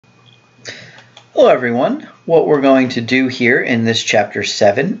Hello everyone. What we're going to do here in this chapter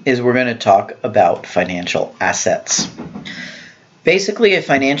 7 is we're going to talk about financial assets. Basically, a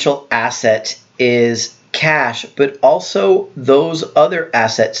financial asset is cash, but also those other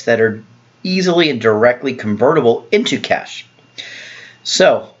assets that are easily and directly convertible into cash.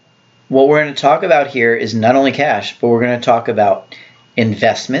 So what we're going to talk about here is not only cash, but we're going to talk about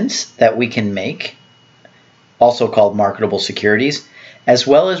investments that we can make, also called marketable securities, as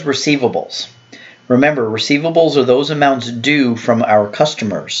well as receivables. Remember, receivables are those amounts due from our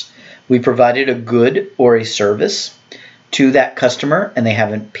customers. We provided a good or a service to that customer and they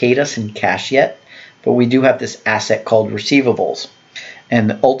haven't paid us in cash yet, but we do have this asset called receivables.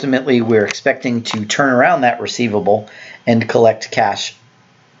 And ultimately, we're expecting to turn around that receivable and collect cash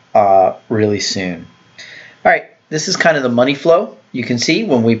really soon. All right, this is kind of the money flow. You can see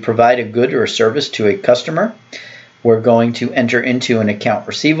when we provide a good or a service to a customer, we're going to enter into an account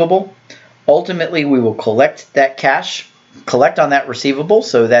receivable. Ultimately, we will collect that cash, collect on that receivable,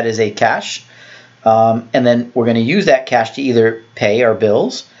 so that is a cash, and then we're going to use that cash to either pay our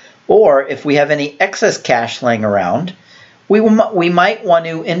bills, or if we have any excess cash laying around, we might want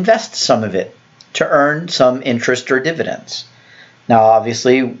to invest some of it to earn some interest or dividends. Now,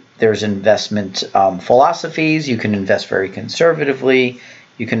 obviously, there's investment philosophies. You can invest very conservatively,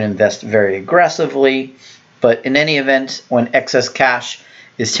 you can invest very aggressively, but in any event, when excess cash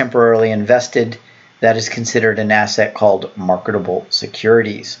is temporarily invested, that is considered an asset called marketable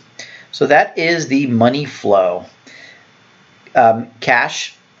securities. So that is the money flow.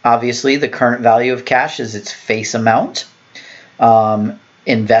 Cash, obviously, the current value of cash is its face amount.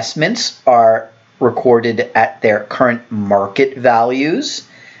 Investments are recorded at their current market values.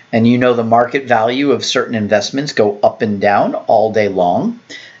 And you know the market value of certain investments go up and down all day long,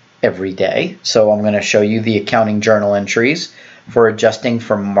 every day. So I'm going to show you the accounting journal entries for adjusting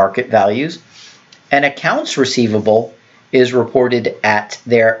for market values. An accounts receivable is reported at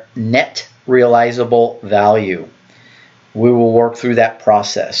their net realizable value. We will work through that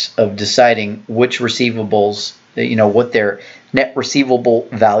process of deciding which receivables, what their net receivable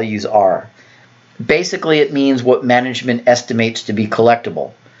values are. Basically, it means what management estimates to be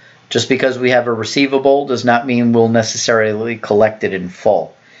collectible. Just because we have a receivable does not mean we'll necessarily collect it in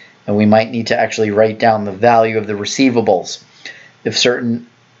full. And we might need to actually write down the value of the receivables if certain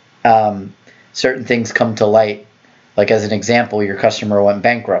things come to light. Like as an example, your customer went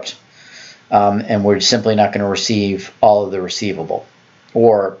bankrupt, and we're simply not going to receive all of the receivable,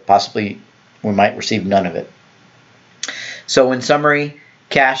 or possibly we might receive none of it. So in summary,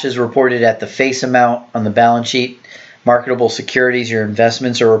 cash is reported at the face amount on the balance sheet. Marketable securities, your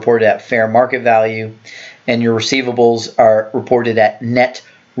investments, are reported at fair market value, and your receivables are reported at net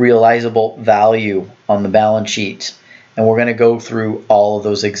realizable value on the balance sheet. And we're going to go through all of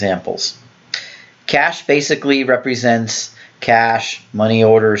those examples. Cash basically represents cash, money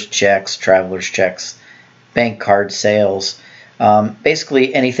orders, checks, traveler's checks, bank card sales.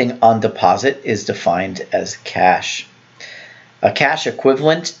 Basically anything on deposit is defined as cash. A cash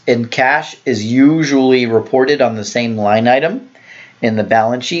equivalent in cash is usually reported on the same line item in the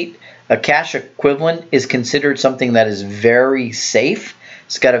balance sheet. A cash equivalent is considered something that is very safe.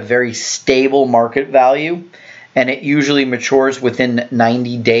 It's got a very stable market value, and it usually matures within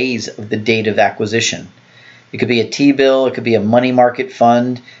 90 days of the date of acquisition. It could be a T-bill, it could be a money market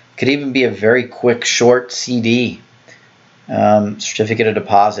fund, it could even be a very quick short CD, certificate of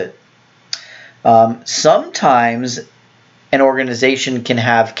deposit. Sometimes an organization can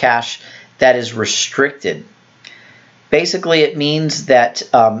have cash that is restricted. Basically, it means that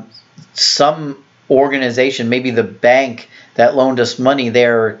some organization, maybe the bank that loaned us money,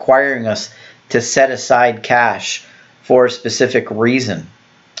 they're requiring us to set aside cash for a specific reason,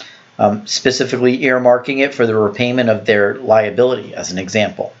 specifically earmarking it for the repayment of their liability, as an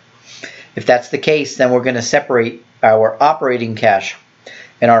example. If that's the case, then we're going to separate our operating cash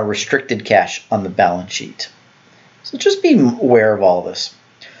and our restricted cash on the balance sheet. So just be aware of all this.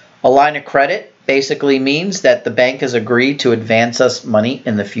 A line of credit basically means that the bank has agreed to advance us money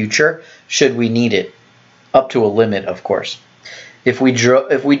in the future should we need it, up to a limit, of course. If we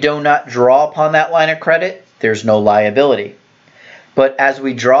do not draw upon that line of credit, there's no liability. But as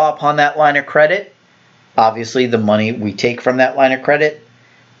we draw upon that line of credit, obviously the money we take from that line of credit,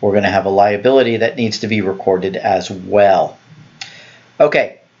 we're going to have a liability that needs to be recorded as well.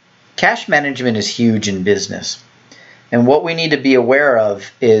 Okay, cash management is huge in business. And what we need to be aware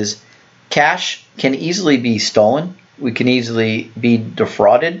of is cash can easily be stolen. We can easily be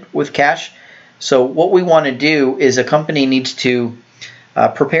defrauded with cash. So what we want to do is a company needs to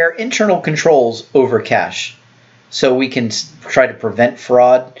prepare internal controls over cash so we can try to prevent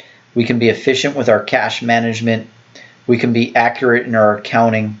fraud, We can be efficient with our cash management. We can be accurate in our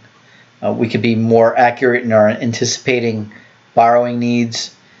accounting. We can be more accurate in our anticipating borrowing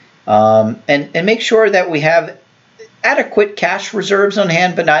needs. And make sure that we have adequate cash reserves on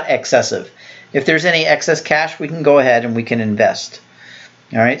hand, but not excessive. If there's any excess cash, we can go ahead and we can invest.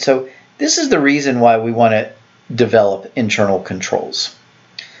 All right, so this is the reason why we want to develop internal controls.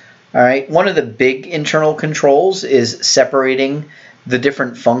 All right, one of the big internal controls is separating the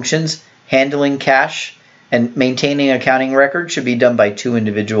different functions. Handling cash and maintaining accounting records should be done by 2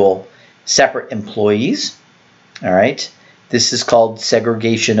 individual separate employees. All right, this is called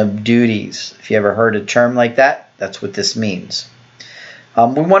segregation of duties. If you ever heard a term like that, that's what this means.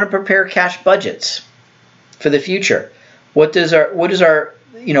 We want to prepare cash budgets for the future. What does our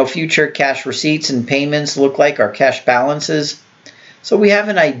future cash receipts and payments look like? Our cash balances. So we have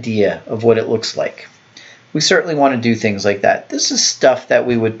an idea of what it looks like. We certainly want to do things like that. This is stuff that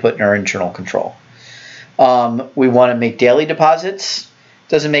we would put in our internal control. We want to make daily deposits.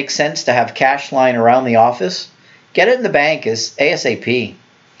 Doesn't make sense to have cash lying around the office. Get it in the bank as ASAP.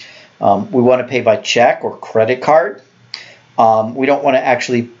 We want to pay by check or credit card. We don't want to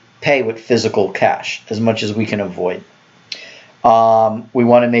actually pay with physical cash as much as we can avoid. We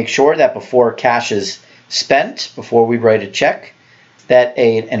want to make sure that before cash is spent, before we write a check, that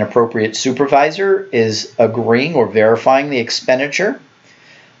an appropriate supervisor is agreeing or verifying the expenditure,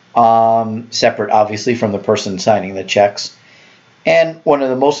 separate obviously from the person signing the checks. And one of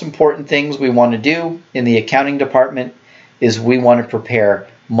the most important things we want to do in the accounting department is we want to prepare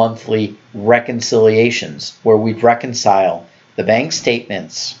monthly reconciliations where we reconcile the bank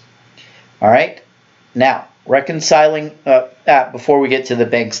statements. All right, now reconciling, before we get to the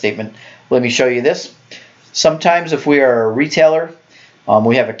bank statement, let me show you this. Sometimes if we are a retailer,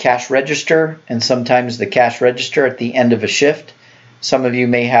 we have a cash register, and sometimes the cash register at the end of a shift. Some of you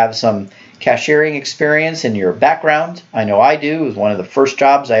may have some cashiering experience in your background. I know I do. It was one of the first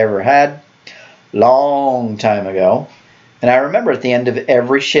jobs I ever had, long time ago. And I remember at the end of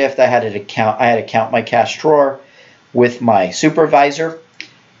every shift, I had to count my cash drawer with my supervisor.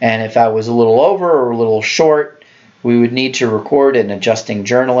 And if I was a little over or a little short, we would need to record an adjusting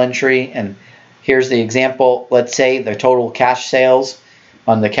journal entry. And here's the example. Let's say the total cash sales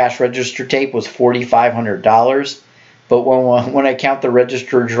on the cash register tape was $4,500. But when I count the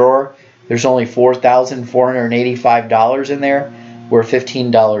register drawer, there's only $4,485 in there. We're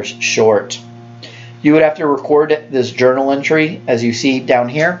 $15 short. You would have to record this journal entry as you see down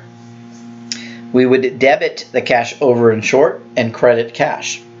here. We would debit the cash over and short and credit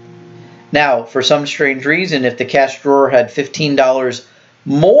cash. Now, for some strange reason, if the cash drawer had $15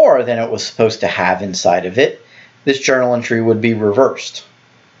 more than it was supposed to have inside of it, this journal entry would be reversed,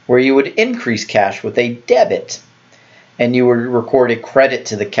 where you would increase cash with a debit, and you would record a credit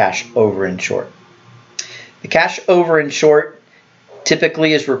to the cash over and short. The cash over and short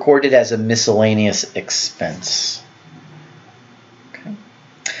typically is recorded as a miscellaneous expense. Okay.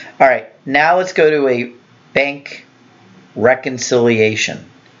 All right, now let's go to a bank reconciliation.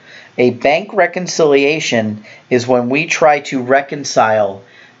 A bank reconciliation is when we try to reconcile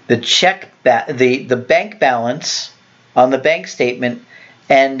the the bank balance on the bank statement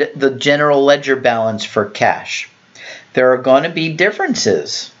and the general ledger balance for cash. There are going to be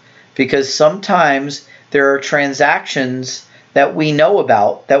differences because sometimes there are transactions that we know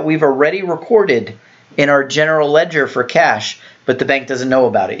about that we've already recorded in our general ledger for cash, but the bank doesn't know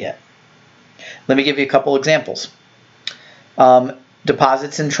about it yet. Let me give you a couple examples.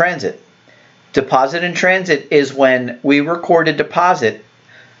 Deposits in transit. Deposit in transit is when we record a deposit,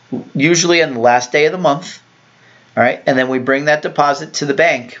 usually on the last day of the month, all right, and then we bring that deposit to the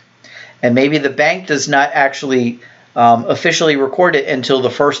bank, and maybe the bank does not actually officially record it until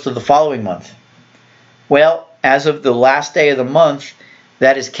the first of the following month. Well, as of the last day of the month,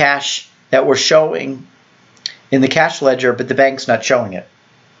 that is cash that we're showing in the cash ledger, but the bank's not showing it.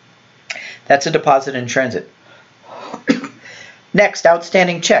 That's a deposit in transit. Next,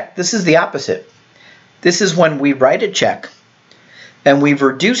 outstanding check. This is the opposite. This is when we write a check and we've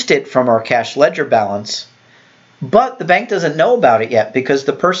reduced it from our cash ledger balance, but the bank doesn't know about it yet because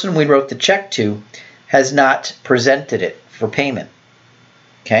the person we wrote the check to has not presented it for payment.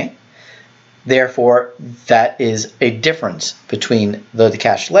 Okay? Therefore, that is a difference between the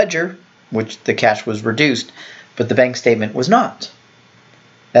cash ledger, which the cash was reduced, but the bank statement was not.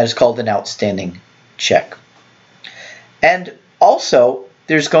 That is called an outstanding check. And also,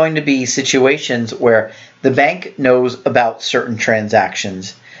 there's going to be situations where the bank knows about certain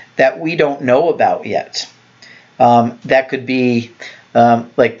transactions that we don't know about yet. That could be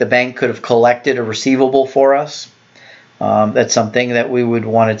like the bank could have collected a receivable for us. That's something that we would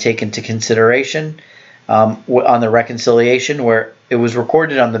want to take into consideration on the reconciliation, where it was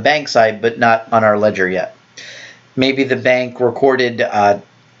recorded on the bank side but not on our ledger yet. Maybe the bank recorded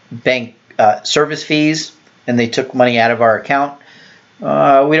bank service fees and they took money out of our account.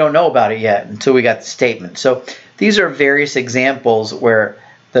 We don't know about it yet until we got the statement. So these are various examples where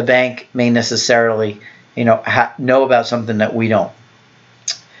the bank may necessarily know about something that we don't.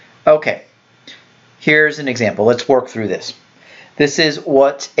 Okay, here's an example. Let's work through this. This is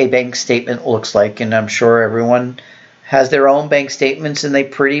what a bank statement looks like, and I'm sure everyone has their own bank statements and they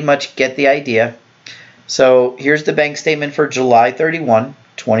pretty much get the idea. So here's the bank statement for July 31,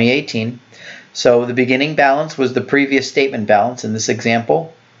 2018. So the beginning balance was the previous statement balance in this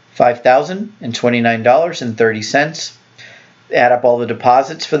example, $5,029.30. Add up all the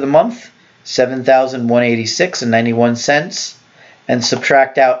deposits for the month, $7,186.91, and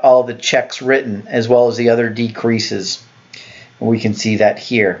subtract out all the checks written as well as the other decreases. We can see that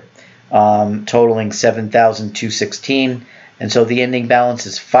here, totaling $7,216, and so the ending balance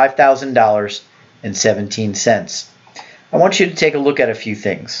is $5,000.17. I want you to take a look at a few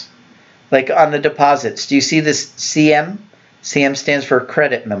things. Like on the deposits, do you see this CM? CM stands for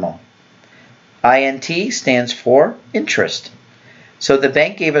credit memo. INT stands for interest. So the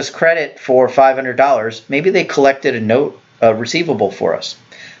bank gave us credit for $500. Maybe they collected a receivable for us.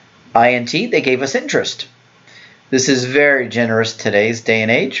 INT, they gave us interest. This is very generous today's day and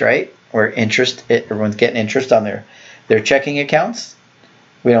age, right? Where everyone's getting interest on their checking accounts.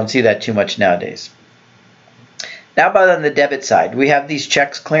 We don't see that too much nowadays. Now about on the debit side, we have these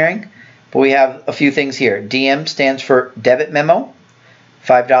checks clearing, but we have a few things here. DM stands for debit memo,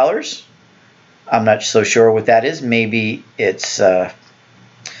 $5. I'm not so sure what that is. Maybe it's, I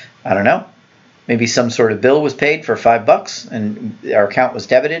don't know. Maybe some sort of bill was paid for $5 and our account was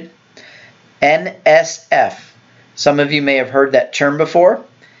debited. NSF. Some of you may have heard that term before.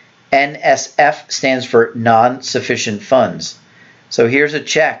 NSF stands for non-sufficient funds. So here's a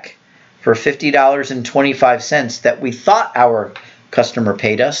check for $50.25 that we thought our customer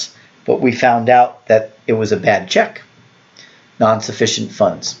paid us, but we found out that it was a bad check. Non-sufficient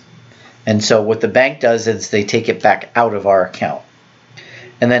funds. And so what the bank does is they take it back out of our account.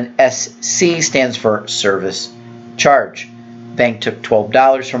 And then SC stands for service charge. Bank took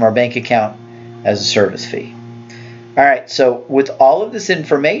 $12 from our bank account as a service fee. All right, so with all of this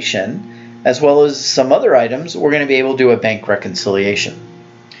information, as well as some other items, we're going to be able to do a bank reconciliation.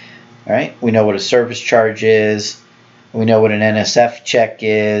 All right, we know what a service charge is. We know what an NSF check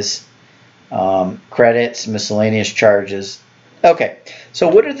is. Credits, miscellaneous charges. Okay, so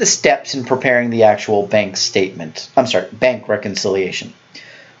what are the steps in preparing the actual bank statement? Bank reconciliation.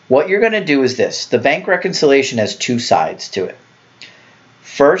 What you're going to do is this. The bank reconciliation has two sides to it.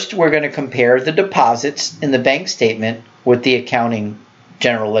 First, we're going to compare the deposits in the bank statement with the accounting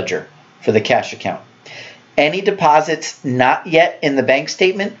general ledger for the cash account. Any deposits not yet in the bank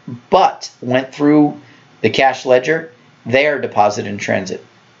statement but went through the cash ledger, they are deposit in transit.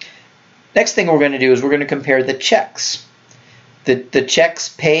 Next thing we're going to do is we're going to compare the checks. The checks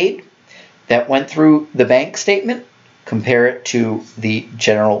paid that went through the bank statement, compare it to the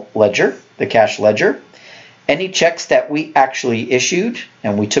general ledger, the cash ledger. Any checks that we actually issued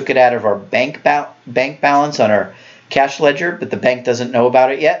and we took it out of our bank balance on our cash ledger, but the bank doesn't know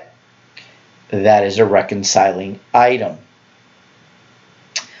about it yet, that is a reconciling item.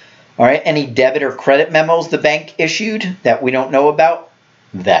 All right, any debit or credit memos the bank issued that we don't know about,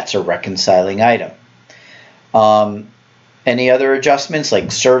 that's a reconciling item. Any other adjustments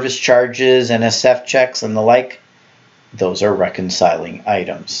like service charges, NSF checks, and the like, those are reconciling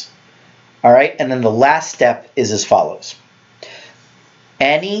items. All right, and then the last step is as follows.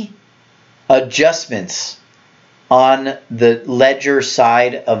 Any adjustments on the ledger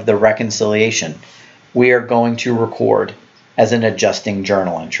side of the reconciliation, we are going to record as an adjusting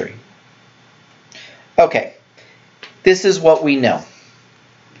journal entry. Okay, this is what we know.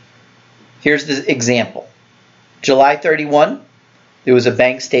 Here's the example. July 31, there was a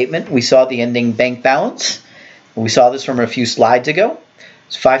bank statement. We saw the ending bank balance. We saw this from a few slides ago.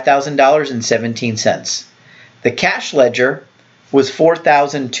 It's $5,000.17. The cash ledger was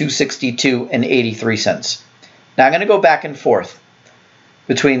 $4,262.83. Now I'm going to go back and forth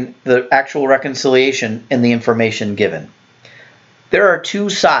between the actual reconciliation and the information given. There are two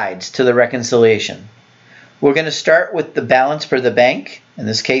sides to the reconciliation. We're going to start with the balance for the bank, in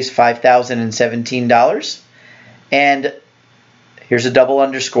this case $5,017. And here's a double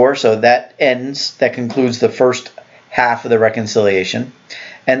underscore, so that concludes the first half of the reconciliation.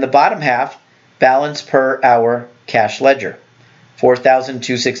 And the bottom half, balance per our cash ledger,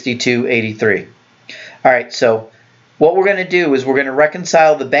 $4,262.83. All right, so What we're going to do is we're going to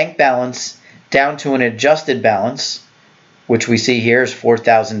reconcile the bank balance down to an adjusted balance, which we see here is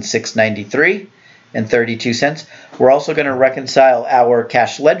 $4,693 and 32 cents. We're also going to reconcile our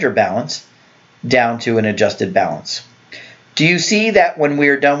cash ledger balance down to an adjusted balance. Do you see that when we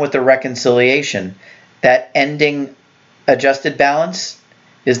are done with the reconciliation, that ending adjusted balance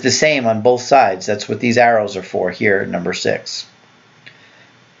is the same on both sides? That's what these arrows are for here, number 6.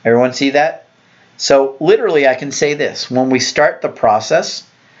 Everyone see that? So literally I can say this. When we start the process,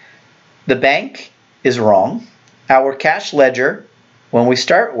 the bank is wrong. Our cash ledger, when we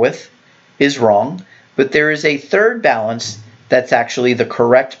start with, is wrong. But there is a third balance that's actually the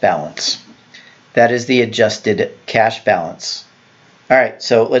correct balance. That is the adjusted cash balance. All right,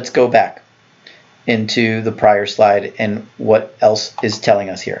 so let's go back into the prior slide and what else is telling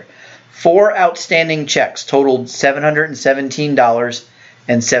us here. 4 outstanding checks totaled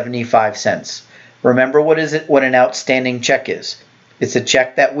 $717.75. Remember what an outstanding check is. It's a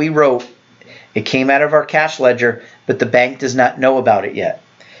check that we wrote. It came out of our cash ledger, but the bank does not know about it yet.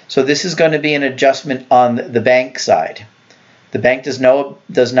 So this is going to be an adjustment on the bank side. The bank does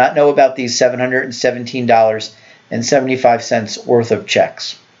not know about these $717.75 worth of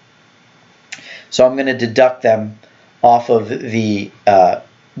checks. So I'm going to deduct them off of the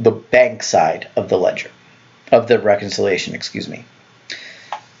bank side of the ledger, of the reconciliation, excuse me.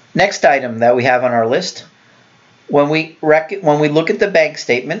 Next item that we have on our list, when we look at the bank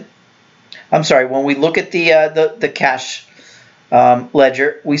statement, when we look at the cash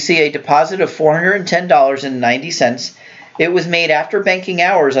ledger, we see a deposit of $410.90. It was made after banking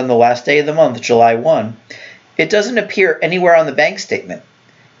hours on the last day of the month, July 1. It doesn't appear anywhere on the bank statement.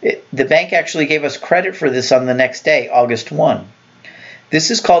 The bank actually gave us credit for this on the next day, August 1.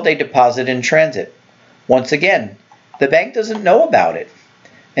 This is called a deposit in transit. Once again, the bank doesn't know about it.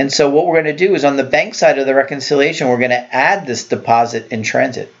 And so what we're going to do is on the bank side of the reconciliation, we're going to add this deposit in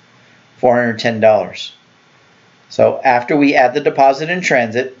transit, $410. So after we add the deposit in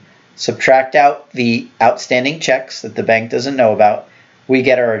transit, subtract out the outstanding checks that the bank doesn't know about, we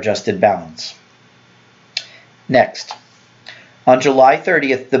get our adjusted balance. Next, on July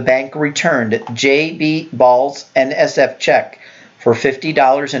 30th, the bank returned J.B. Ball's NSF check for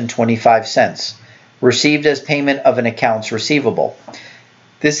 $50.25, received as payment of an accounts receivable.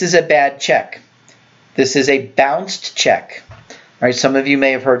 This is a bad check. This is a bounced check. All right, some of you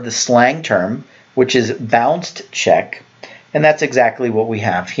may have heard the slang term, which is bounced check, and that's exactly what we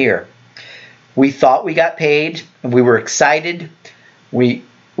have here. We thought we got paid, and we were excited. We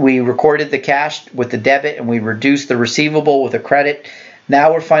recorded the cash with the debit, and we reduced the receivable with a credit.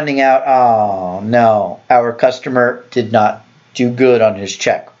 Now we're finding out, oh no, our customer did not do good on his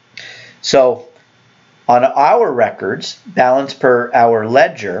check. So on our records, balance per our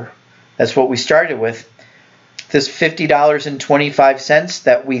ledger, that's what we started with. This $50.25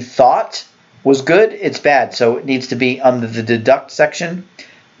 that we thought was good, it's bad. So it needs to be under the deduct section.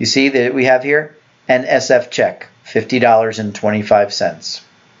 You see that we have here an SF check, $50.25.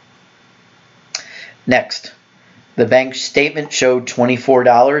 Next, the bank statement showed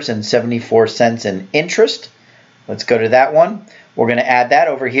 $24.74 in interest. Let's go to that one. We're going to add that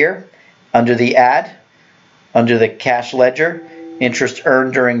over here under the add. Under the cash ledger, interest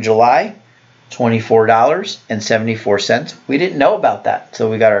earned during July, $24.74. We didn't know about that, so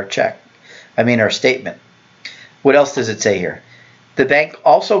we got our our statement. What else does it say here? The bank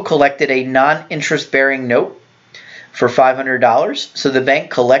also collected a non-interest-bearing note for $500. So the bank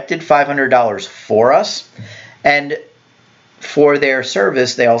collected $500 for us, and for their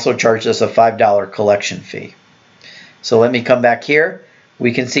service, they also charged us a $5 collection fee. So let me come back here.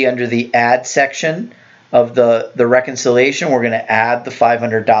 We can see under the add section of the reconciliation, we're going to add the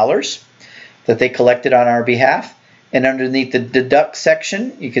 $500 that they collected on our behalf. And underneath the deduct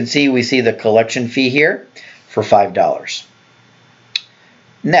section, you can see we see the collection fee here for $5.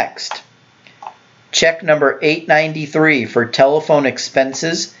 Next, check number 893 for telephone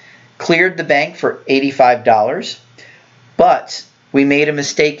expenses cleared the bank for $85, but we made a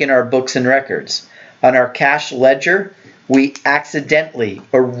mistake in our books and records. On our cash ledger, we accidentally,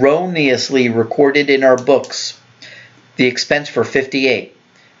 erroneously recorded in our books the expense for $58. Do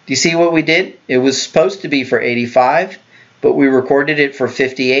you see what we did? It was supposed to be for $85, but we recorded it for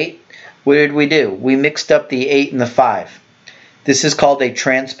 $58. What did we do? We mixed up the 8 and the 5. This is called a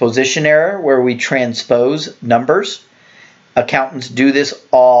transposition error, where we transpose numbers. Accountants do this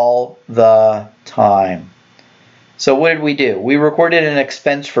all the time. So what did we do? We recorded an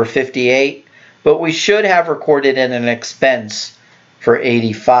expense for $58, but we should have recorded in an expense for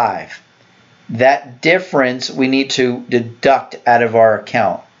 $85. That difference we need to deduct out of our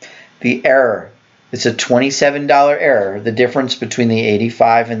account. The error It's a $27 error, the difference between the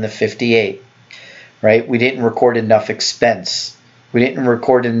 85 and the 58, right? We didn't record enough expense. We didn't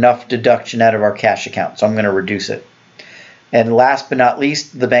record enough deduction out of our cash account, so I'm going to reduce it. And last but not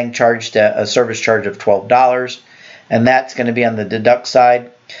least, the bank charged a service charge of $12, and that's going to be on the deduct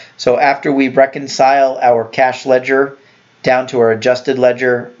side. So after we reconcile our cash ledger down to our adjusted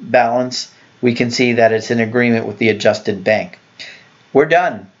ledger balance, we can see that it's in agreement with the adjusted bank. We're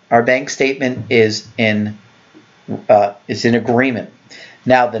done. Our bank statement is in agreement.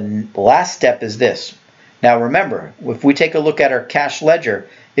 Now the last step is this. Now remember, if we take a look at our cash ledger,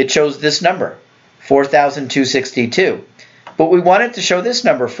 it shows this number, $4,262. But we want it to show this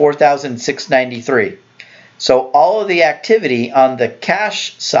number, $4,693. So all of the activity on the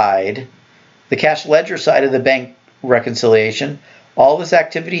cash side, the cash ledger side of the bank reconciliation, all this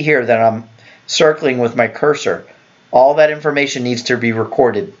activity here that I'm circling with my cursor, all that information needs to be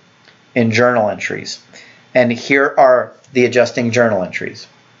recorded in journal entries. And here are the adjusting journal entries.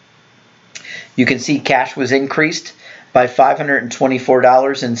 You can see cash was increased by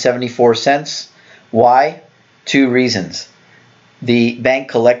 $524.74. Why? Two reasons. The bank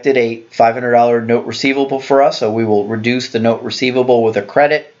collected a $500 note receivable for us, so we will reduce the note receivable with a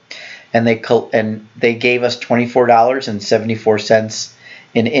credit, and they gave us $24.74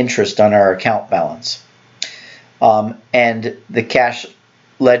 in interest on our account balance. And the cash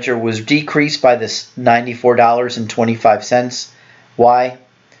ledger was decreased by this $94.25. Why?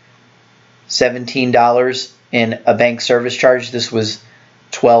 $17 in a bank service charge. This was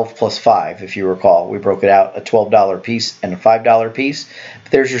 12 plus 5, if you recall. We broke it out, a $12 piece and a $5 piece.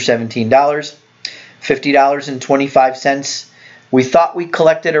 But there's your $17. $50.25. We thought we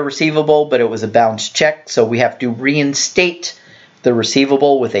collected a receivable, but it was a bounced check, so we have to reinstate the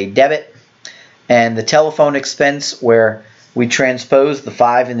receivable with a debit. And the telephone expense, where we transposed the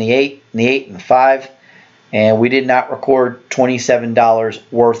 5 and the 8, and the 8 and the 5, and we did not record $27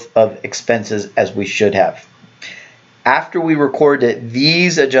 worth of expenses as we should have. After we recorded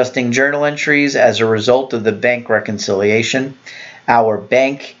these adjusting journal entries as a result of the bank reconciliation, our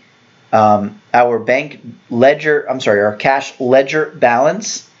cash ledger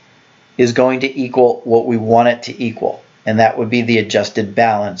balance is going to equal what we want it to equal, and that would be the adjusted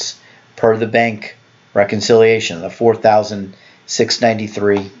balance per the bank reconciliation, the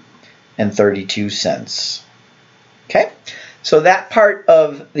 $4,693.32. Okay, so that part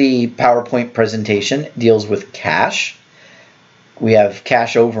of the PowerPoint presentation deals with cash. We have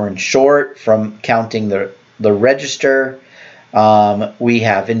cash over and short from counting the register. We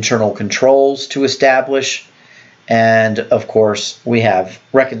have internal controls to establish. And of course, we have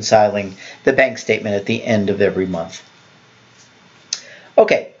reconciling the bank statement at the end of every month.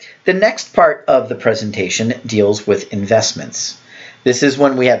 Okay, the next part of the presentation deals with investments. This is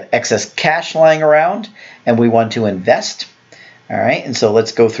when we have excess cash lying around and we want to invest. All right, and so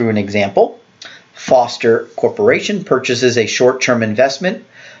let's go through an example. Foster Corporation purchases a short-term investment,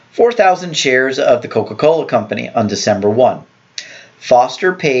 4,000 shares of the Coca-Cola Company on December 1.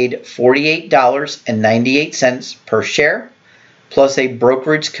 Foster paid $48.98 per share, plus a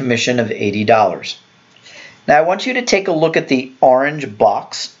brokerage commission of $80. Now I want you to take a look at the orange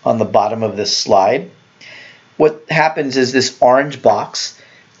box on the bottom of this slide. What happens is this orange box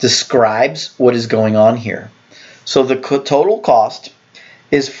describes what is going on here. So the total cost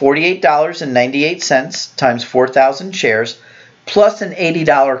is $48.98 times 4,000 shares plus an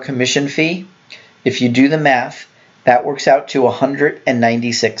 $80 commission fee. If you do the math, that works out to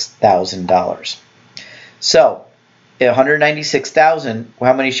 $196,000. So $196,000,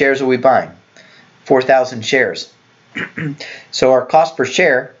 how many shares are we buying? 4,000 shares. So our cost per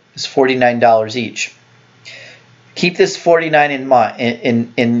share is $49 each. Keep this 49 in mind,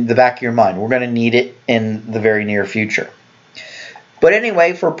 in the back of your mind. We're going to need it in the very near future. But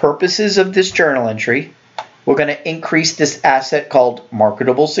anyway, for purposes of this journal entry, we're going to increase this asset called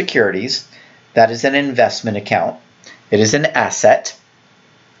marketable securities. That is an investment account. It is an asset.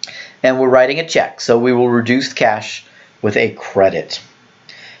 And we're writing a check, so we will reduce cash with a credit.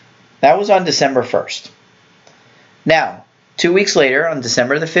 That was on December 1st. Now, 2 weeks later, on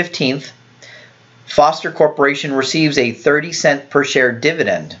December the 15th, Foster Corporation receives a 30-cent per share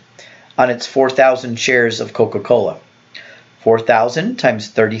dividend on its 4,000 shares of Coca-Cola. 4,000 times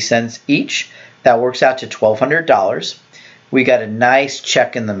 30 cents each, that works out to $1,200. We got a nice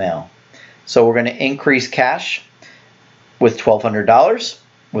check in the mail. So we're going to increase cash with $1,200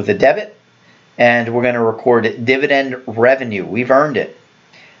 with a debit, and we're going to record dividend revenue. We've earned it.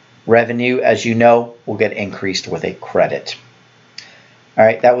 Revenue, as you know, will get increased with a credit. All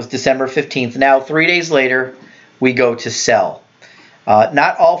right, that was December 15th. Now, 3 days later, we go to sell.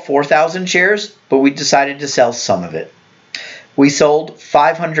 Not all 4,000 shares but we decided to sell some of it. We sold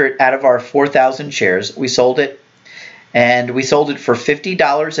 500 out of our 4,000 shares. We sold it, and we sold it for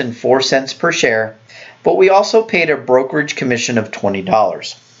 $50.04 per share, but we also paid a brokerage commission of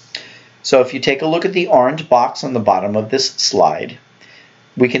 $20. So if you take a look at the orange box on the bottom of this slide,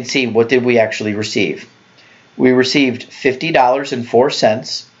 we can see what did we actually receive. We received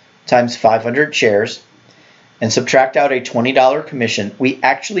 $50.04 times 500 shares, and subtract out a $20 commission, we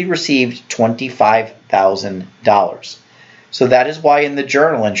actually received $25,000. So that is why in the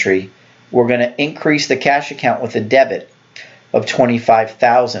journal entry, we're going to increase the cash account with a debit of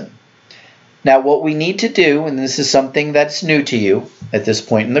 $25,000. Now what we need to do, and this is something that's new to you at this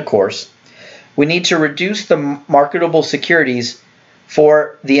point in the course, we need to reduce the marketable securities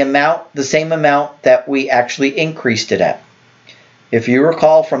for the same amount that we actually increased it at. If you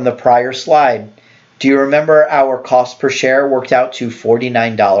recall from the prior slide, do you remember our cost per share worked out to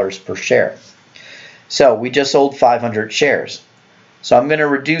 $49 per share? So we just sold 500 shares. So I'm going to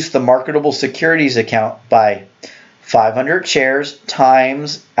reduce the marketable securities account by 500 shares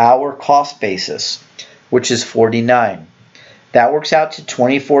times our cost basis, which is 49. That works out to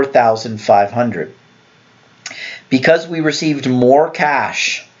 24,500. Because we received more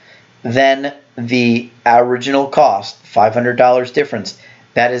cash than the original cost, $500 difference,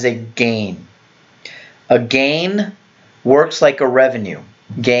 that is a gain. A gain works like a revenue.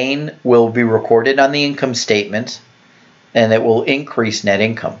 Gain will be recorded on the income statement, and it will increase net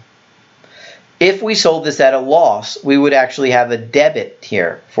income. If we sold this at a loss, we would actually have a debit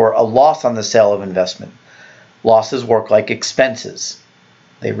here for a loss on the sale of investment. Losses work like expenses.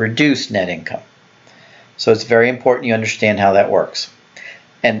 They reduce net income. So it's very important you understand how that works.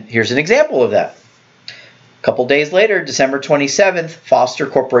 And here's an example of that. A couple days later, December 27th, Foster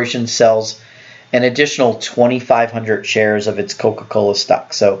Corporation sells an additional 2,500 shares of its Coca-Cola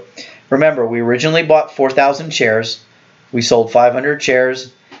stock. So remember, we originally bought 4,000 shares, we sold 500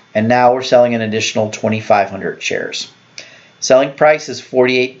 shares, and now we're selling an additional 2,500 shares. Selling price is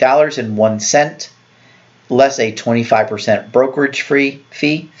 $48.01, less a 25% brokerage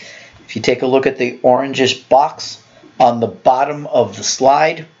fee. If you take a look at the orangish box on the bottom of the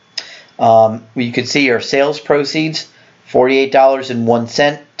slide, you can see our sales proceeds,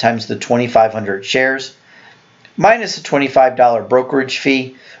 $48.01 times the 2,500 shares, minus a $25 brokerage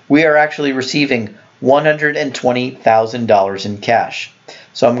fee. We are actually receiving $120,000 in cash.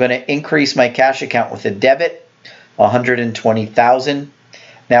 So I'm going to increase my cash account with a debit, $120,000.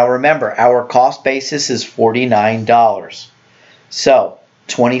 Now remember, our cost basis is $49. So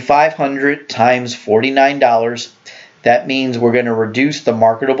 2,500 times $49, that means we're going to reduce the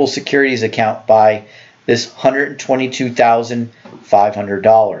marketable securities account by this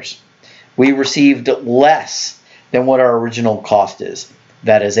 $122,500. We received less than what our original cost is.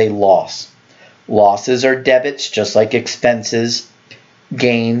 That is a loss. Losses are debits just like expenses.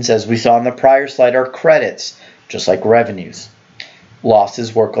 Gains, as we saw in the prior slide, are credits just like revenues.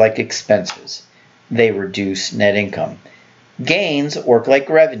 Losses work like expenses. They reduce net income. Gains work like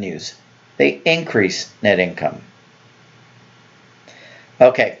revenues. They increase net income.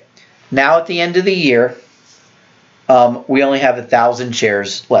 Okay, now at the end of the year, we only have 1,000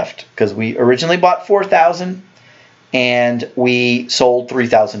 shares left because we originally bought 4,000 and we sold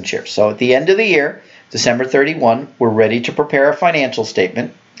 3,000 shares. So at the end of the year, December 31, we're ready to prepare a financial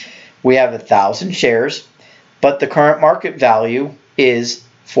statement. We have 1,000 shares, but the current market value is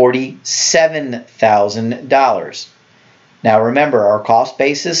 $47,000. Now remember, our cost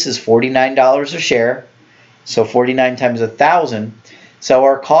basis is $49 a share, so 49 times 1,000. So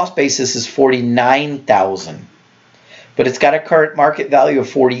our cost basis is $49,000, but it's got a current market value of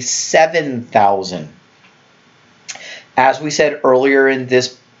 $47,000. As we said earlier in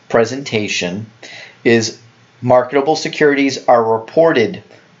this presentation, is marketable securities are reported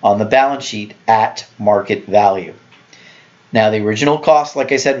on the balance sheet at market value. Now the original cost,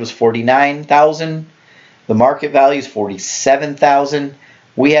 like I said, was $49,000. The market value is $47,000.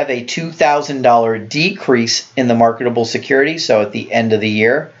 We have a $2,000 decrease in the marketable securities. So at the end of the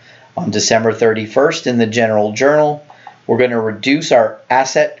year, on December 31st in the General Journal, we're going to reduce our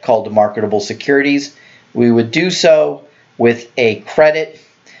asset called marketable securities. We would do so with a credit,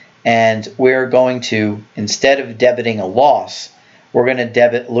 and we're going to, instead of debiting a loss, we're going to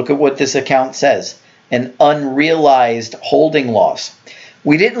debit, look at what this account says, an unrealized holding loss.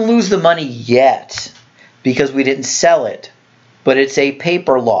 We didn't lose the money yet because we didn't sell it, but it's a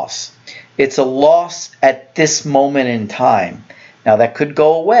paper loss. It's a loss at this moment in time. Now that could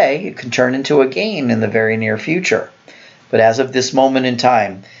go away. It can turn into a gain in the very near future. But as of this moment in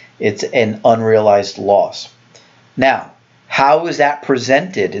time, it's an unrealized loss. Now, how is that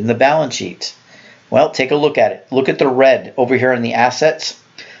presented in the balance sheet? Well, take a look at it. Look at the red over here in the assets.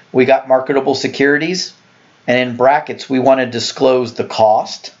 We got marketable securities, and in brackets we want to disclose the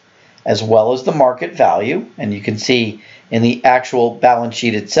cost as well as the market value. And you can see in the actual balance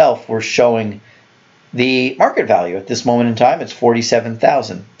sheet itself, we're showing the market value at this moment in time. It's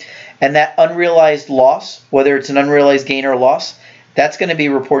 $47,000. And that unrealized loss, whether it's an unrealized gain or loss, that's going to be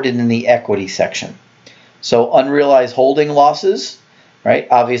reported in the equity section. So unrealized holding losses, right?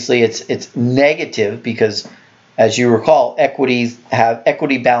 Obviously it's negative because, as you recall, equity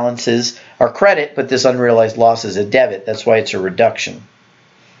balances are credit, but this unrealized loss is a debit. That's why it's a reduction.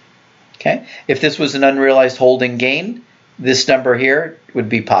 Okay? If this was an unrealized holding gain, this number here would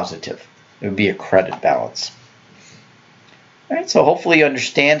be positive. It would be a credit balance. All right, so hopefully you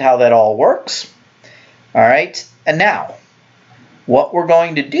understand how that all works. All right, and now what we're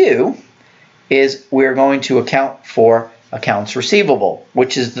going to do is we're going to account for accounts receivable,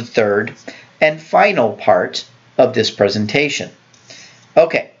 which is the third and final part of this presentation.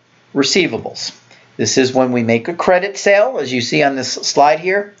 Okay, receivables. This is when we make a credit sale, as you see on this slide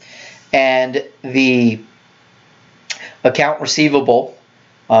here, and the account receivable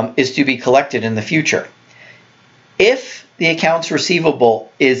is to be collected in the future. If the accounts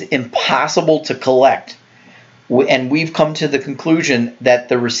receivable is impossible to collect, and we've come to the conclusion that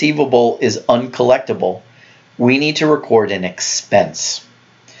the receivable is uncollectible, we need to record an expense.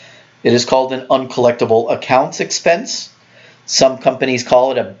 It is called an uncollectible accounts expense. Some companies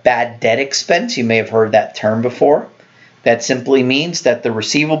call it a bad debt expense. You may have heard that term before. That simply means that the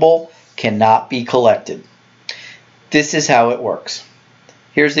receivable cannot be collected. This is how it works.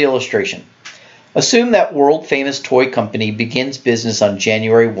 Here's the illustration. Assume that world-famous toy company begins business on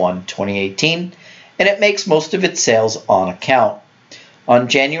January 1, 2018, and it makes most of its sales on account. On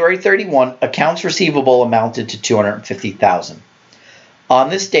January 31, accounts receivable amounted to $250,000. On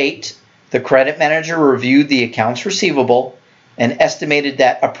this date, the credit manager reviewed the accounts receivable and estimated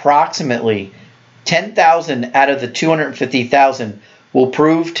that approximately $10,000 out of the $250,000 will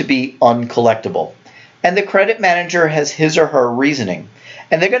prove to be uncollectible. And the credit manager has his or her reasoning,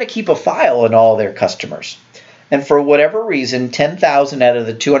 and they're going to keep a file on all their customers. And for whatever reason, $10,000 out of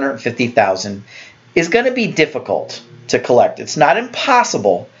the $250,000 is going to be difficult to collect. It's not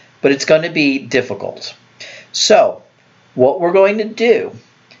impossible, but it's going to be difficult. So what we're going to do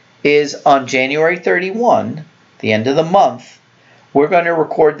is on January 31, the end of the month, we're going to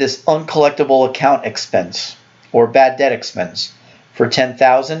record this uncollectible account expense or bad debt expense for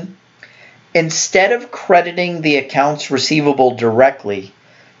 $10,000. Instead of crediting the accounts receivable directly,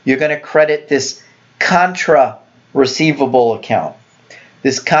 you're going to credit this contra receivable account.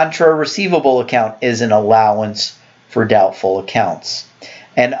 This contra receivable account is an allowance for doubtful accounts.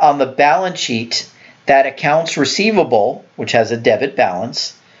 And on the balance sheet, that accounts receivable, which has a debit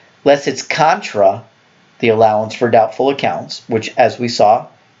balance, less its contra, the allowance for doubtful accounts, which, as we saw a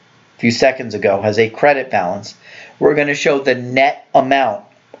few seconds ago, has a credit balance, we're going to show the net amount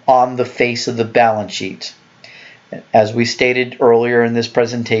on the face of the balance sheet. As we stated earlier in this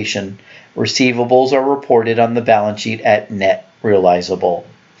presentation, receivables are reported on the balance sheet at net realizable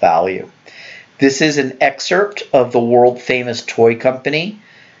value. This is an excerpt of the world-famous toy company.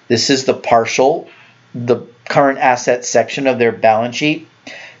 This is the current assets section of their balance sheet.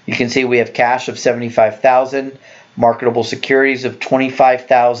 You can see we have cash of $75,000, marketable securities of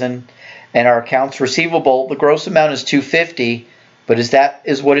 $25,000, and our accounts receivable, the gross amount is $250,000, but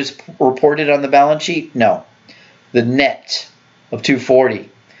is what is reported on the balance sheet? No. The net of $240,000.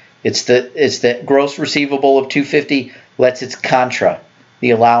 It's the gross receivable of $250,000 lets its contra,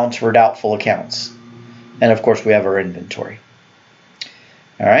 the allowance for doubtful accounts. And of course we have our inventory.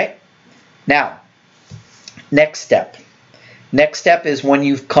 All right. Now, next step. Next step is when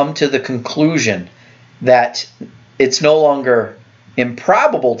you've come to the conclusion that it's no longer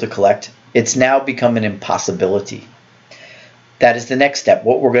improbable to collect, it's now become an impossibility. That is the next step.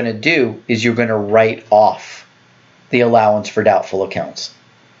 What we're going to do is you're going to write off the allowance for doubtful accounts.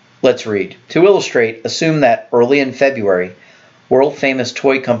 Let's read. To illustrate, assume that early in February, world-famous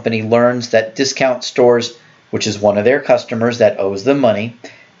toy company learns that Discount Stores, which is one of their customers that owes them money,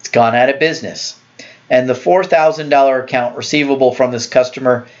 it's gone out of business. And the $4,000 account receivable from this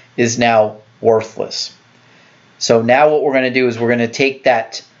customer is now worthless. So now what we're going to do is we're going to take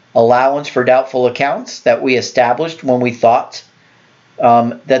that allowance for doubtful accounts that we established when we thought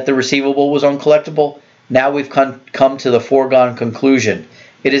that the receivable was uncollectible. Now we've come to the foregone conclusion.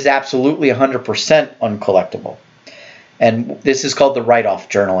 It is absolutely 100% uncollectible. And this is called the write-off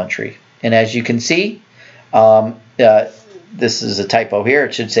journal entry. And as you can see, this is a typo here.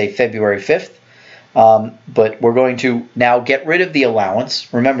 It should say February 5th. But we're going to now get rid of the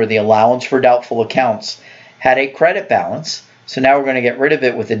allowance. Remember, the allowance for doubtful accounts had a credit balance. So now we're going to get rid of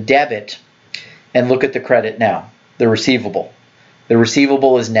it with a debit and look at the credit now, the receivable. The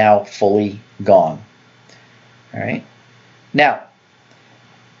receivable is now fully gone. All right. Now,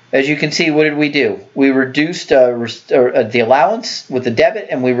 as you can see, what did we do? We reduced the allowance with the debit,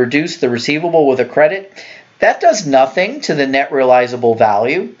 and we reduced the receivable with a credit. That does nothing to the net realizable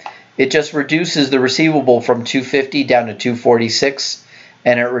value. It just reduces the receivable from 250 down to 246,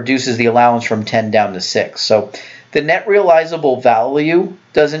 and it reduces the allowance from 10 down to 6. So the net realizable value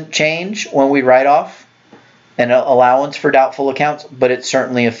doesn't change when we write off an allowance for doubtful accounts, but it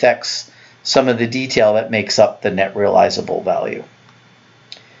certainly affects some of the detail that makes up the net realizable value.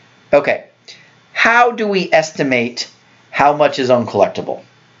 Okay, how do we estimate how much is uncollectible?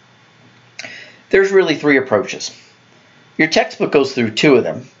 There's really 3 approaches. Your textbook goes through 2 of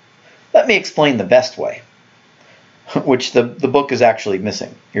them. Let me explain the best way, which the book is actually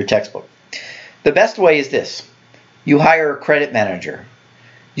missing, your textbook. The best way is this. You hire a credit manager.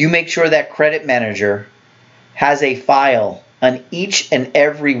 You make sure that credit manager has a file on each and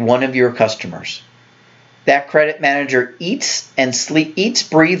every one of your customers. That credit manager eats,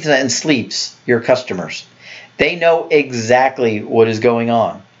 breathes, and sleeps your customers. They know exactly what is going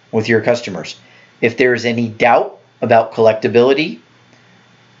on with your customers. If there is any doubt about collectability,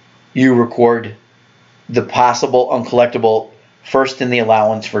 you record the possible uncollectible first in the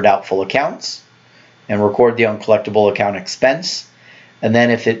allowance for doubtful accounts and record the uncollectible account expense. And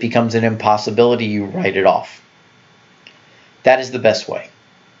then if it becomes an impossibility, you write it off. That is the best way.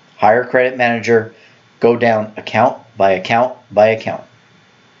 Hire a credit manager, go down account by account by account.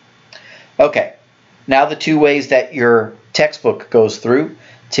 Okay, now the 2 ways that your textbook goes through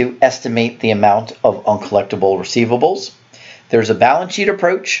to estimate the amount of uncollectible receivables. There's a balance sheet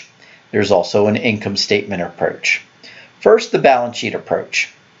approach. There's also an income statement approach. First, the balance sheet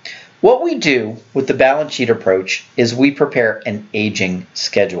approach. What we do with the balance sheet approach is we prepare an aging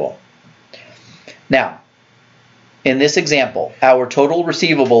schedule. Now, in this example, our total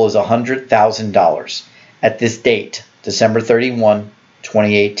receivable is $100,000 at this date, December 31,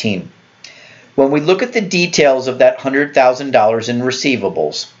 2018. When we look at the details of that $100,000 in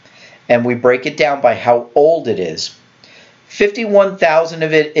receivables and we break it down by how old it is, $51,000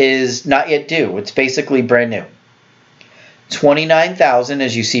 of it is not yet due. It's basically brand new. $29,000,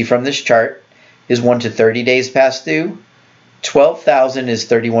 as you see from this chart, is 1 to 30 days past due. $12,000 is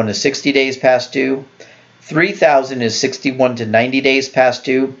 31 to 60 days past due. $3,000 is 61 to 90 days past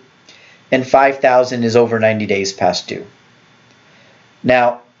due. And $5,000 is over 90 days past due.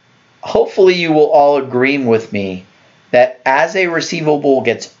 Now, hopefully you will all agree with me that as a receivable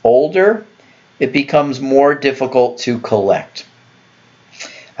gets older, it becomes more difficult to collect.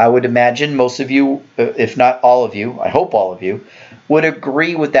 I would imagine most of you, if not all of you, I hope all of you, would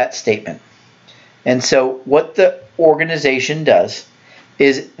agree with that statement. And so what the organization does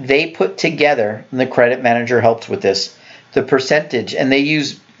is they put together, and the credit manager helps with this, the percentage, and they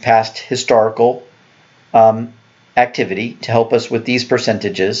use past historical activity to help us with these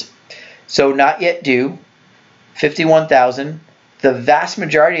percentages. So not yet due, $51,000. The vast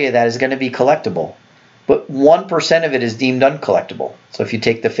majority of that is going to be collectible, but 1% of it is deemed uncollectible. So if you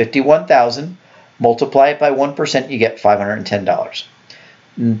take the $51,000, multiply it by 1%, you get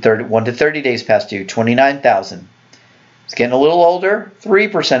 $510. 1 to 30 days past due, $29,000. It's getting a little older,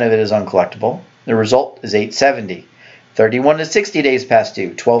 3% of it is uncollectible. The result is $870. 31 to 60 days past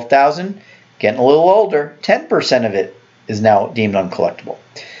due, $12,000. Getting a little older, 10% of it is now deemed uncollectible.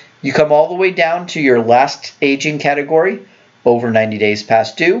 You come all the way down to your last aging category, over 90 days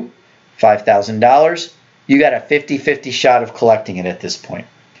past due, $5,000. You got a 50-50 shot of collecting it at this point.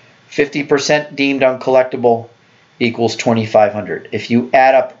 50% deemed uncollectible equals $2,500. If you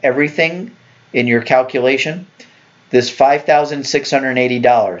add up everything in your calculation, this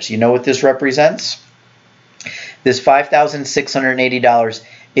 $5,680, you know what this represents? This $5,680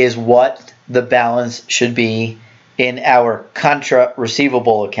 is what the balance should be in our contra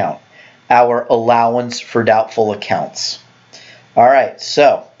receivable account, our allowance for doubtful accounts. All right,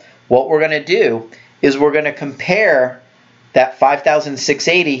 so what we're going to do is we're going to compare that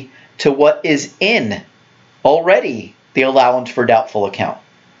 $5,680 to what is in already the allowance for doubtful account.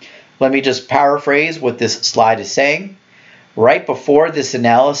 Let me just paraphrase what this slide is saying. Right before this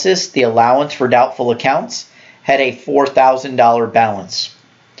analysis, the allowance for doubtful accounts had a $4,000 balance.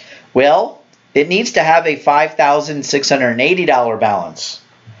 Well, it needs to have a $5,680 balance.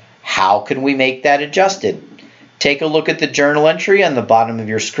 How can we make that adjusted? Take a look at the journal entry on the bottom of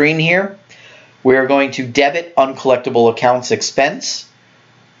your screen here. We are going to debit uncollectible accounts expense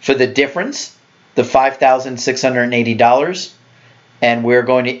for the difference the $5,680, and we're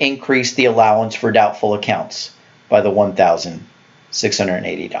going to increase the allowance for doubtful accounts by the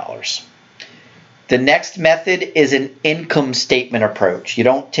 $1,680. The next method is an income statement approach. You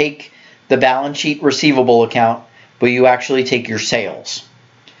don't take the balance sheet receivable account, but you actually take your sales.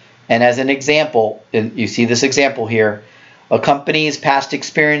 And as an example, and you see this example here, a company's past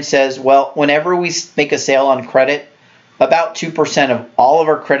experience says, well, whenever we make a sale on credit, about 2% of all of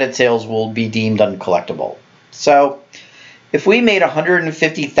our credit sales will be deemed uncollectible. So if we made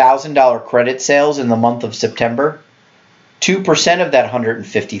 $150,000 credit sales in the month of September, 2% of that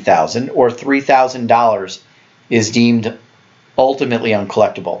 $150,000 or $3,000 is deemed ultimately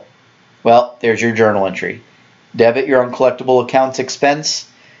uncollectible. Well, there's your journal entry. Debit your uncollectible accounts expense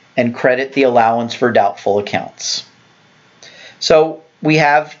and credit the allowance for doubtful accounts. So we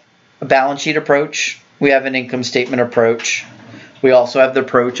have a balance sheet approach. We have an income statement approach. We also have the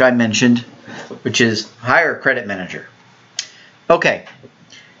approach I mentioned, which is hire a credit manager. Okay,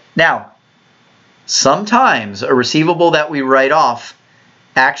 now sometimes a receivable that we write off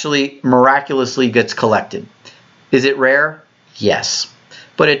actually miraculously gets collected. Is it rare? Yes,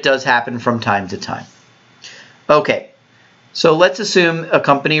 but it does happen from time to time. Okay, so let's assume a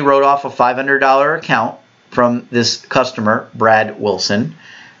company wrote off a $500 account from this customer, Brad Wilson.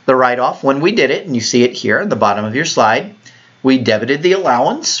 The write-off, when we did it, and you see it here at the bottom of your slide, we debited the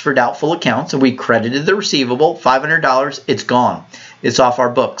allowance for doubtful accounts and we credited the receivable, $500, it's gone. It's off our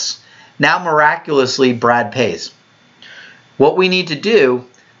books. Now miraculously, Brad pays. What we need to do,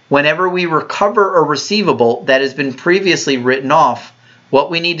 whenever we recover a receivable that has been previously written off, what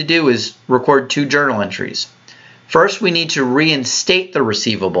we need to do is record two journal entries. First, we need to reinstate the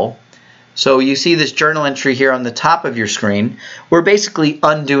receivable. So you see this journal entry here on the top of your screen. We're basically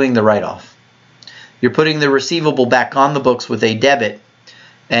undoing the write-off. You're putting the receivable back on the books with a debit,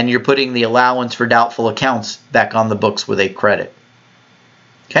 and you're putting the allowance for doubtful accounts back on the books with a credit.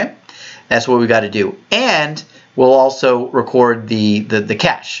 Okay? That's what we got to do. And we'll also record the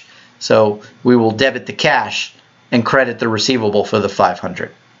cash. So we will debit the cash and credit the receivable for the $500.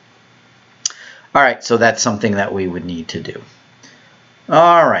 All right, so that's something that we would need to do.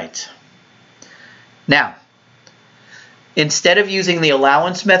 All right. Now, instead of using the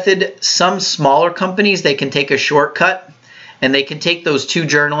allowance method, some smaller companies, they can take a shortcut and they can take those two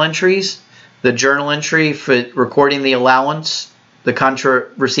journal entries, the journal entry for recording the allowance, the contra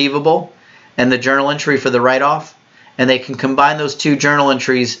receivable, and the journal entry for the write-off, and they can combine those two journal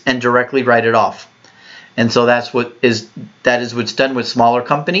entries and directly write it off. And so that is what's done with smaller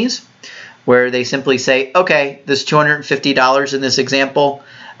companies, where they simply say, okay, this $250 in this example,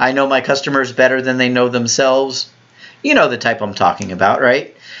 I know my customers better than they know themselves. You know the type I'm talking about,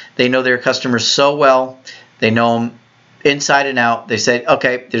 right? They know their customers so well. They know them inside and out. They say,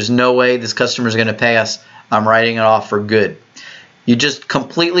 okay, there's no way this customer is going to pay us. I'm writing it off for good. You just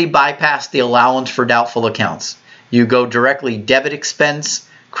completely bypass the allowance for doubtful accounts. You go directly debit expense,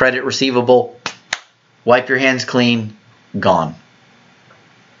 credit receivable, wipe your hands clean, gone.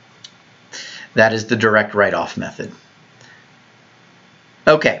 That is the direct write-off method.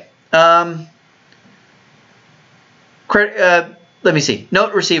 Okay. Let me see.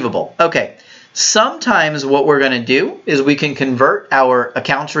 Note receivable. Okay. Sometimes what we're going to do is we can convert our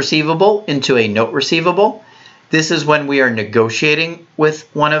accounts receivable into a note receivable. This is when we are negotiating with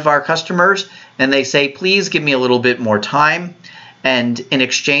one of our customers and they say, please give me a little bit more time. And in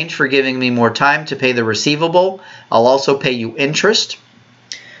exchange for giving me more time to pay the receivable, I'll also pay you interest.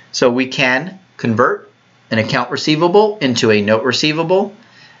 So we can convert an account receivable into a note receivable.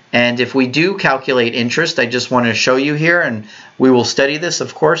 And if we do calculate interest, I just want to show you here, and we will study this,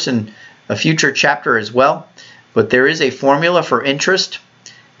 of course, in a future chapter as well. But there is a formula for interest,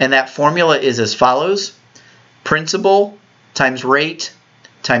 and that formula is as follows. Principal times rate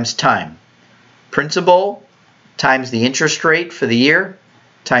times time. Principal times the interest rate for the year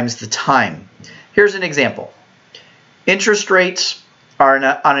times the time. Here's an example. Interest rates are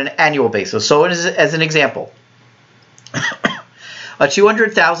on an annual basis. So as an example, a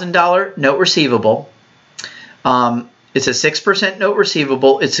 $200,000 note receivable, it's a 6% note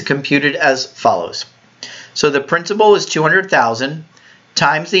receivable. It's computed as follows. So the principal is $200,000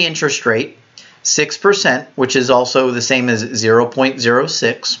 times the interest rate, 6%, which is also the same as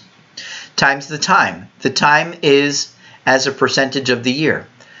 0.06, times the time. The time is as a percentage of the year.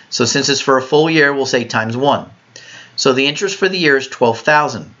 So since it's for a full year, we'll say times 1. So the interest for the year is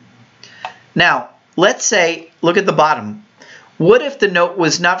 $12,000. Now, let's say, look at the bottom. What if the note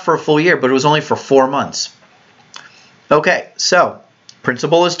was not for a full year, but it was only for 4 months? Okay, so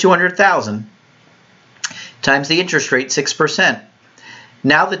principal is $200,000 times the interest rate, 6%.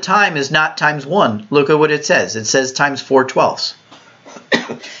 Now the time is not times 1. Look at what it says. It says times 4/12.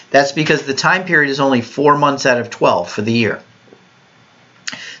 That's because the time period is only 4 months out of 12 for the year.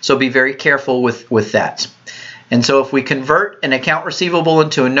 So be very careful with that. And so if we convert an account receivable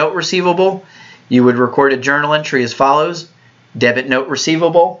into a note receivable, you would record a journal entry as follows: debit note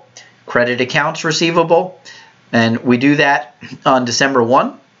receivable, credit accounts receivable. And we do that on December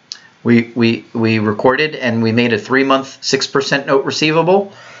 1. We recorded and we made a 3-month 6% note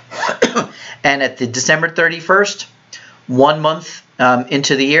receivable. And at the December 31st, 1 month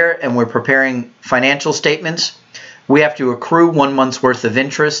into the year, and we're preparing financial statements, we have to accrue 1 month's worth of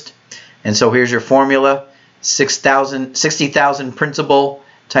interest. And so here's your formula: 60,000 principal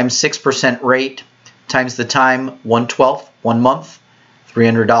times 6% rate times the time, 1/12, 1 month,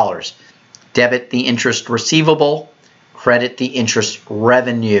 $300. Debit the interest receivable, credit the interest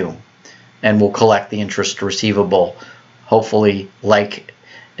revenue, and we'll collect the interest receivable, hopefully like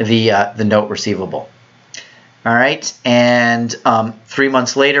the note receivable. All right, and 3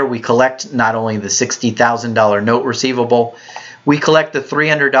 months later, we collect not only the $60,000 note receivable, we collect the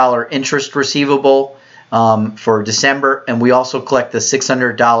 $300 interest receivable for December, and we also collect the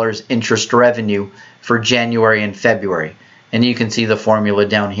 $600 interest revenue for January and February. And you can see the formula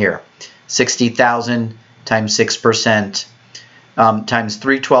down here: 60,000 times 6% times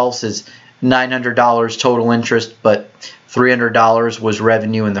 3/12 is $900 total interest, but $300 was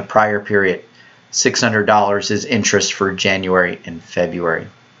revenue in the prior period. $600 is interest for January and February.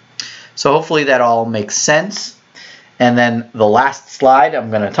 So hopefully that all makes sense. And then the last slide I'm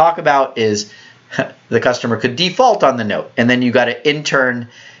going to talk about is the customer could default on the note, and then you got to in turn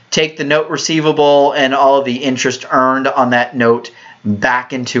take the note receivable and all of the interest earned on that note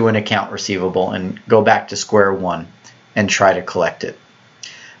back into an account receivable and go back to square one and try to collect it.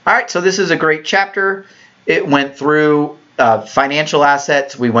 All right, so this is a great chapter. It went through financial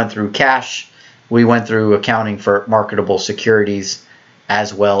assets, we went through cash, we went through accounting for marketable securities,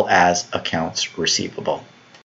 as well as accounts receivable.